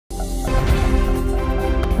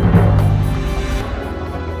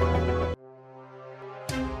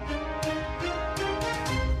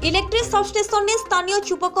Electric substation में स्थानीय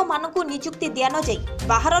युवक मानक नियुक्ति दि न जाई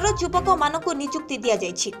बाहर युवक मानक नियुक्ति दि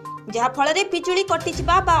जाइछि जहाँफल बिजुली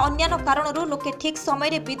कटिजिबा बा अन्य कारणरू लोके ठीक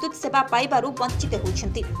समय विद्युत सेवा पाइबारु वंचित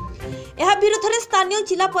होउछन्ति। यह विरोध में स्थानीय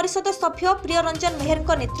जिला परिषद सभ्य प्रिय रंजन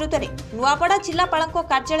मेहर नेतृत्व में नुआपड़ा जिलापाल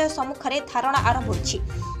कार्यालय सम्मुख में धारणा आरंभ होइछि।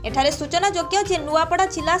 एठारे सूचना योग्य जे नुआपड़ा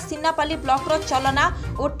जिला सीनापाली ब्लॉक चलना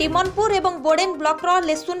और टिमनपुर एवं बोडेन ब्लॉक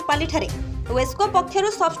लेसुनपाली ठारे वेस्को पक्षर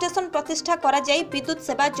सबस्टेशन प्रतिष्ठा करा जाई विद्युत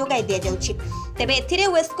सेवा जोगाई दिया जाउछि। तेबे एथिरे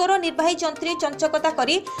वेस्कोर निर्वाही जंत्री चंचकता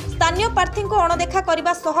करी स्थानीय प्रार्थी को अणदेखा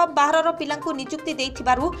करबा सह बाहरर पिलांकु नियुक्ति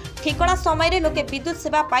देइथिबारु ठिकणा समय लोके विद्युत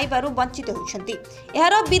सेवा पाइबारु वंचित होउछन्ति।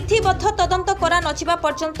 एहार विधिबद्ध तदंत करा नजिबा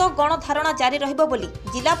पर्यंत गणधारणा जारी रहिबो बोली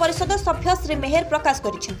जिला परिषद सभ्य श्री मेहर प्रकाश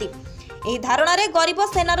करिसेंति। ଏହି ଧାରଣାରେ ଗରିବ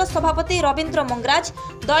ସେନାର ସଭାପତି ରବୀନ୍ଦ୍ର ମଙ୍ଗରାଜ,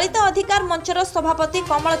 ଦଳିତ ଅଧିକାର ମଞ୍ଚର ସଭାପତି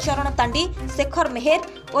କମଳ ଚରଣ ତାଣ୍ଡି, ଶେଖର ମେହେର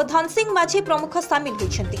ଓ ଧନସିଂ ମାଝୀ ପ୍ରମୁଖ ସାମିଲ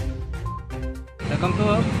ହୋଇଛନ୍ତି। ଦେଖନ୍ତୁ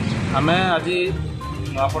ଆମେ ଆଜି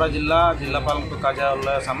ନୂଆପଡ଼ା ଜିଲ୍ଲାପାଳଙ୍କ କାର୍ଯ୍ୟାଳୟ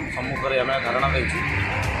ସମ୍ମୁଖରେ ଆମେ ଧାରଣା ଦେଇଛୁ।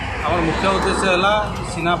 ଆମର ମୁଖ୍ୟ ଉଦ୍ଦେଶ୍ୟ ହେଲା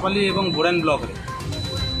ସିନାପାଲି ଏବଂ ବୋଡ଼େନ ବ୍ଲକରେ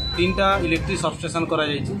 3ଟା ଇଲେକ୍ଟ୍ରିକ୍ ସବଷ୍ଟେସନ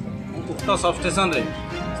କରାଯାଇଛି। ଉକ୍ତ ସବଷ୍ଟେସନରେ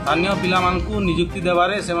स्थानीय पिला नियुक्ति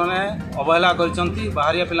देवारे से अवहेला करछंती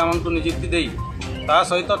बाहरिया पिला नियुक्ति दे ता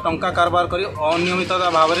सहित टंका कारबार करी अनियमितता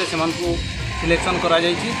भाव में से सिलेक्शन करा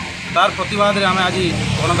जायछि। तार प्रतिवाद रे आमे आज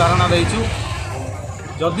गणधारणा देइछु।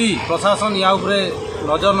 जदि प्रशासन या उपरे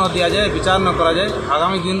नजर न दिया जाए विचार न करा जाए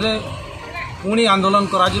आगामी दिन रे पुणी आंदोलन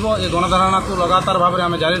करा जिवो। ए गणधारणा को लगातार भाव में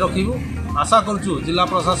आमे जारी रखिबु। आशा करछु जिला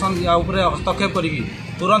प्रशासन या उपरे हस्तक्षेप करी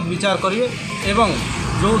तुरंत विचार करिवे एवं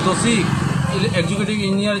जो दोषी एग्जीक्यूटिव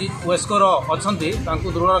इंजीनियर वेस्कोर अच्छी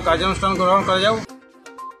दृढ़ कार्यानुष्ठान ग्रहण कर।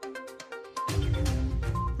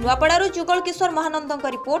 नुआपड़ारू Jugal Kishore महानंदों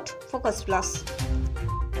report, focus plus.